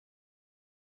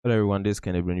Hello everyone, this is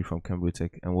Kenneth Brady from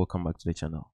Tech, and welcome back to the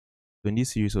channel. So in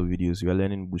this series of videos, we are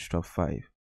learning Bootstrap 5,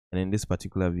 and in this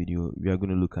particular video, we are going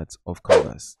to look at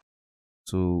Offcanvas.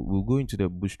 So we'll go into the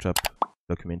Bootstrap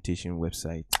documentation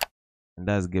website, and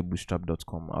that's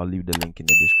getbootstrap.com. I'll leave the link in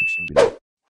the description below.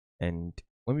 And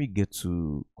when we get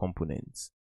to components,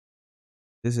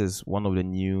 this is one of the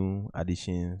new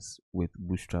additions with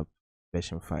Bootstrap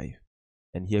version 5,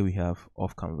 and here we have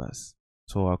Offcanvas.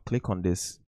 So I'll click on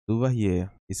this. Over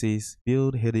here, it says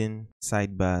build hidden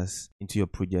sidebars into your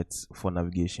projects for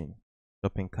navigation,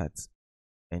 shopping carts,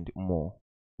 and more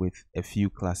with a few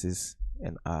classes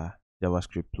and a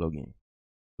JavaScript plugin.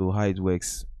 So how it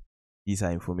works, these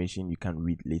are information you can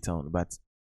read later on, but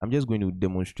I'm just going to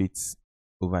demonstrate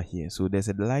over here. So there's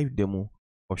a live demo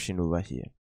option over here,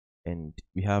 and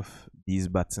we have these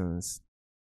buttons.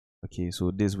 Okay,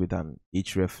 so this with an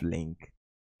href link,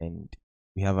 and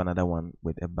we have another one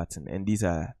with a button, and these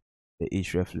are the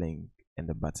href link and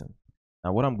the button.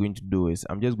 Now what I'm going to do is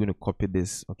I'm just going to copy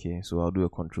this. Okay, so I'll do a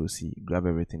Control-C, grab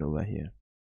everything over here,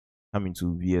 come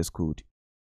into VS Code,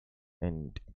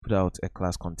 and put out a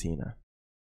class container.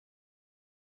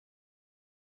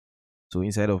 So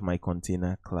inside of my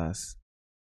container class,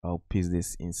 I'll paste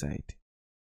this inside.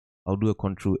 I'll do a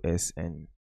Control-S, and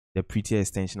the prettier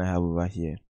extension I have over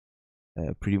here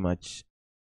pretty much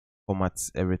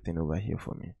formats everything over here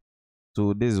for me.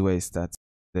 So this is where it starts,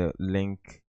 the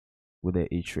link with the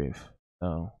href.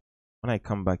 Now when I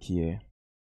come back here,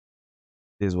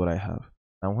 this is what I have.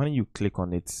 Now when you click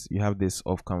on it, you have this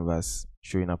off canvas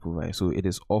showing up over here. So it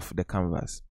is off the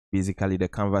canvas. Basically the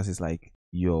canvas is like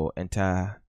your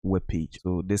entire web page.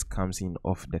 So this comes in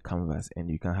off the canvas, and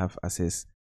you can have access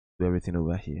to everything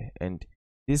over here. And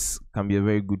this can be a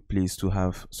very good place to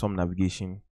have some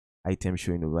navigation items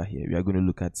showing over here. We are going to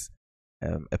look at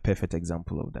a perfect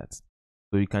example of that.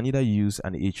 So you can either use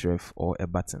an href or a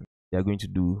button. They are going to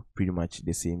do pretty much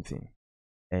the same thing.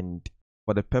 And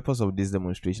for the purpose of this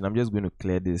demonstration, I'm just going to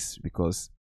clear this because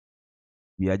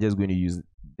we are just going to use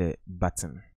the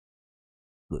button.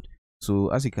 Good. So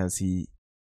as you can see,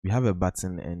 we have a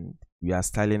button, and we are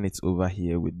styling it over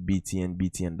here with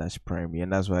btn-primary,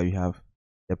 and that's why we have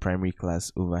the primary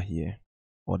class over here,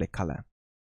 or the color.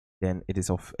 Then it is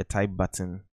of a type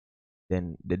button.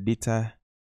 Then the data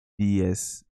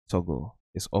ds toggle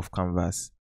is off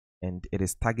canvas, and it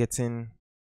is targeting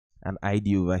an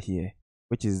ID over here,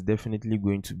 which is definitely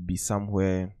going to be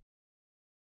somewhere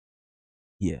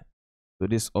here. So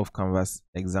this off canvas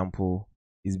example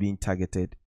is being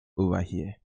targeted over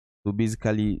here. So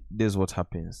basically this is what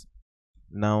happens.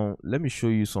 Now let me show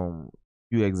you some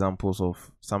few examples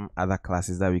of some other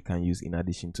classes that we can use in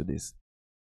addition to this.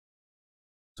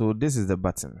 So this is the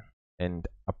button, and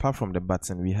apart from the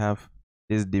button, we have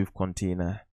this div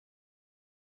container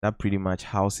that pretty much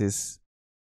houses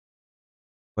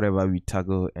whatever we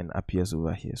toggle and appears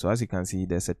over here. So as you can see,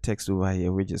 there's a text over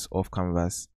here which is off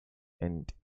canvas,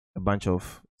 and a bunch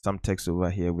of some text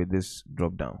over here with this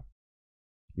drop down.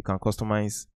 You can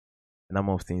customize a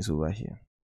number of things over here.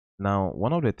 Now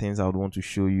one of the things I would want to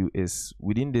show you is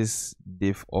within this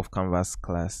div off canvas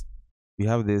class, we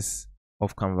have this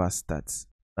off canvas stats.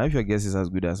 Now if your guess is as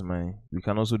good as mine, we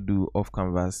can also do off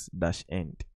canvas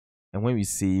 -end, and when we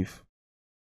save,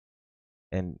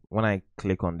 and when I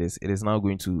click on this, it is now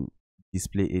going to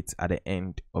display it at the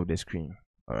end of the screen.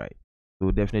 All right,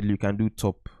 so definitely you can do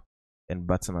top and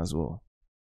button as well.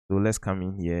 So let's come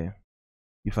in here.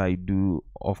 If I do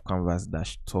off canvas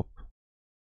 -top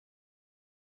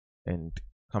and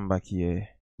come back here,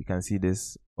 you can see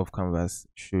this off canvas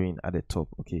showing at the top.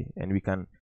 Okay, and we can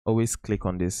always click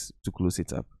on this to close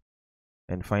it up.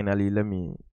 And finally, let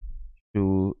me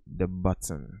show the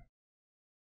button.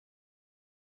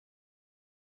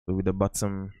 So with the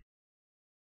button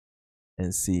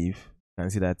and save, you can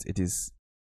see that it is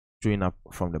showing up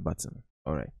from the button.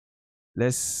 All right,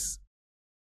 let's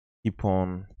keep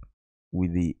on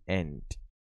with the end.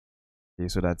 Okay,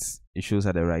 so that it shows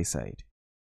at the right side.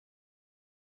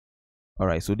 All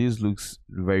right, so this looks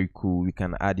very cool. We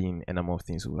can add in a number of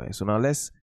things over here. So now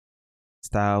let's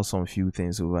style some few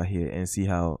things over here and see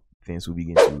how things will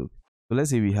begin to look. So let's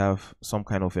say we have some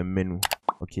kind of a menu,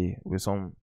 okay, with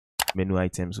some menu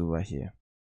items over here,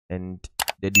 and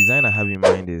the design I have in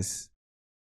mind is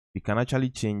we can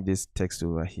actually change this text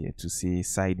over here to say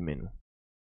side menu.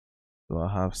 So I'll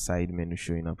have side menu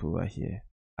showing up over here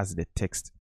as the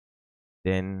text.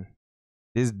 Then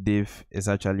this div is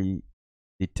actually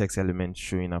the text element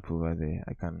showing up over there.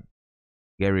 I can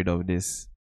get rid of this.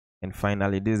 And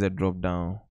finally, there's a drop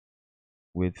down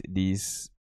with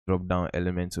these drop down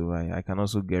elements over here. I can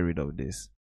also get rid of this.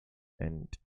 And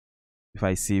if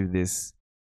I save this,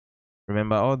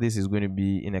 Remember, all this is going to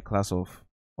be in a class of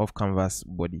Offcanvas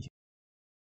body.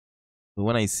 So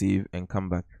when I save and come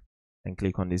back and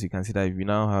click on this, you can see that if you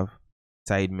now have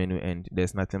side menu and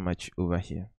there's nothing much over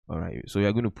here. All right, so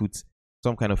you're going to put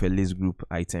some kind of a list group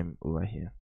item over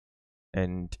here,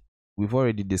 and we've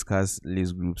already discussed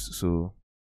list groups. So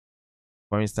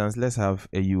for instance, let's have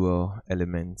a UL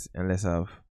element and let's have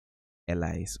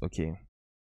LIs. Okay,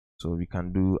 so we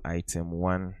can do item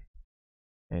 1,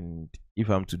 and if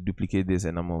I'm to duplicate this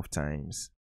a number of times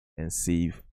and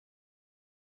save,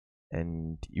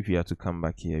 and if you have to come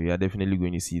back here, you are definitely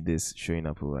going to see this showing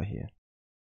up over here.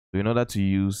 So in order to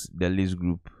use the list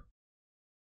group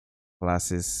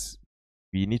classes,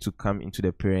 we need to come into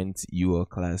the parent UL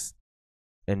class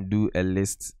and do a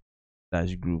list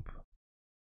dash group.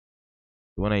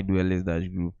 So when I do a list dash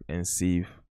group and save,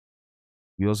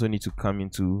 we also need to come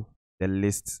into the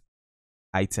list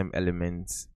item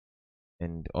elements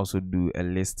and also do a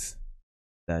list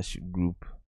dash group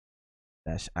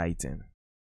dash item.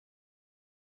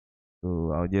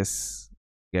 So I'll just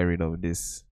get rid of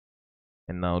this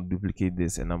and now duplicate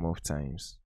this a number of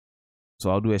times. So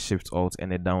I'll do a Shift Alt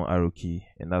and a down arrow key,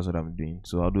 and that's what I'm doing.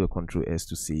 So I'll do a Control S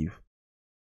to save,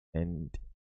 and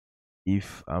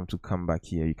if I'm to come back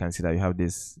here, you can see that you have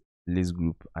this list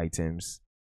group items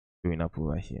showing up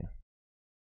over here.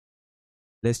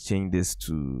 Let's change this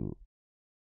to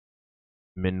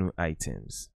menu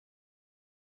items,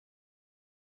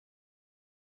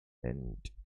 and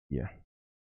yeah,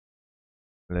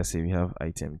 let's say we have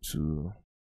item 2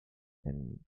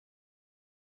 and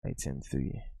item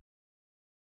 3.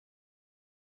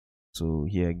 So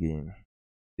here again,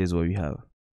 this is what we have.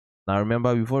 Now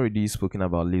remember, we've already spoken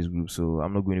about list groups, so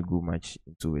I'm not going to go much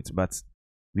into it, but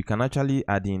we can actually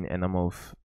add in a number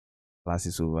of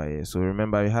classes over here. So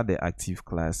remember, we had the active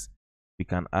class. We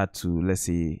can add to, let's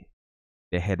say,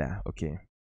 the header. Okay,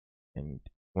 and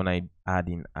when I add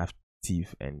in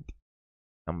active and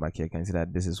come back here, you can see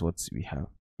that this is what we have.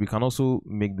 We can also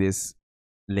make this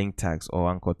link tags or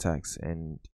anchor tags,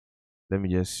 and let me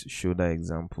just show that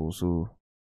example. So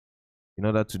in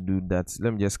order to do that,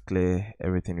 let me just clear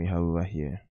everything we have over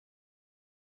here,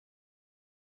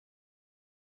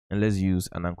 and let's use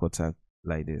an anchor tag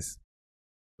like this.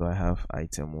 So I have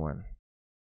item 1,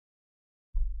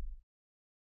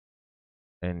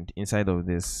 and inside of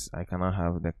this I can now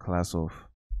have the class of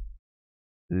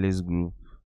list group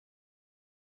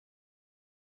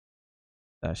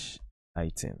dash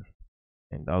item,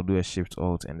 and I'll do a Shift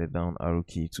Alt and the down arrow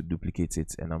key to duplicate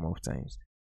it a number of times.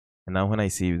 And now when I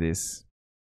save this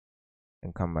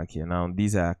and come back here, now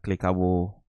these are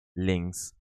clickable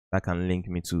links that can link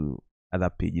me to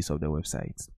other pages of the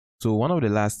website. So one of the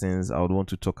last things I would want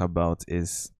to talk about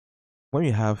is when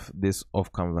you have this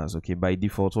Offcanvas. Okay, by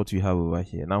default, what you have over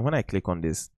here. Now when I click on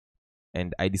this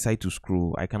and I decide to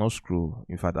scroll, I cannot scroll.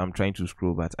 In fact, I'm trying to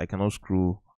scroll, but I cannot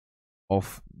scroll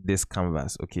off this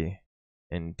canvas. Okay,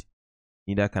 and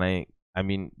neither can I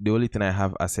mean, the only thing I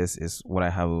have access is what I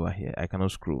have over here. I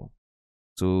cannot scroll.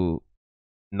 So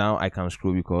now I can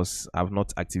scroll because I've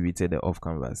not activated the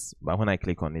Offcanvas, but when I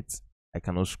click on it, I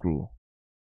cannot scroll.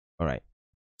 All right,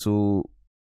 so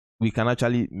we can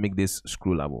actually make this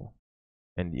scrollable,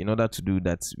 and in order to do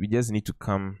that, we just need to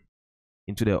come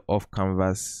into the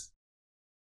Offcanvas.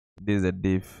 There's a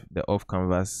div, the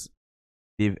Offcanvas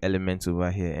div element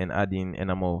over here, and add in a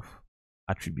number of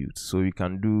attributes. So we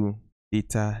can do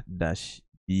data dash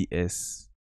bs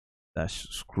dash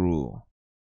scroll,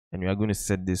 and we are going to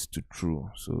set this to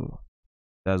true. So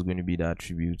that's going to be the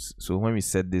attributes. So when we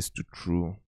set this to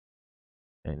true,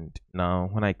 and now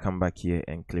when I come back here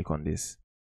and click on this,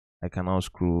 I can now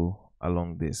scroll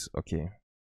along this. Okay,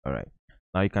 all right,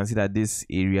 now you can see that this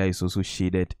area is also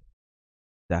shaded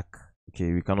dark.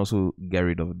 Okay, we can also get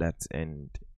rid of that, and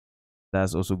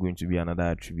that's also going to be another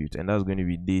attribute, and that's going to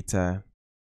be data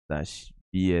dash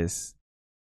bs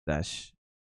dash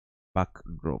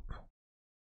backdrop.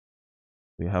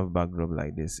 We have backdrop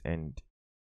like this, and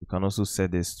you can also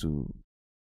set this to,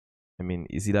 I mean,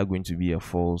 it's either going to be a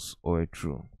false or a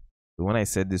true. So when I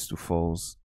set this to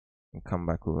false and come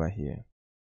back over here,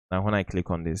 now when I click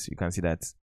on this, you can see that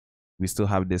we still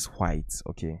have this white.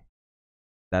 Okay,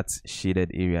 that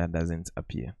shaded area doesn't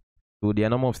appear. So there are a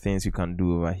number of things you can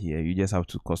do over here. You just have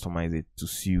to customize it to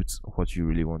suit what you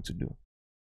really want to do.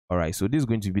 All right, so this is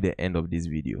going to be the end of this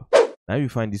video. Now, if you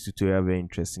find this tutorial very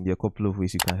interesting, there are a couple of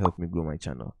ways you can help me grow my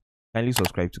channel. Kindly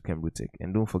subscribe to Cambotech,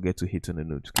 and don't forget to hit on the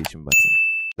notification button,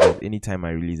 so that anytime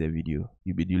I release a video,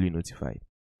 you'll be duly notified.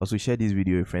 Also, share this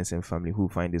video with friends and family who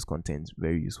find this content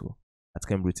very useful. At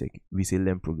Cambotech, we say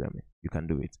learn programming. You can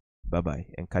do it. Bye bye,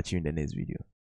 and catch you in the next video.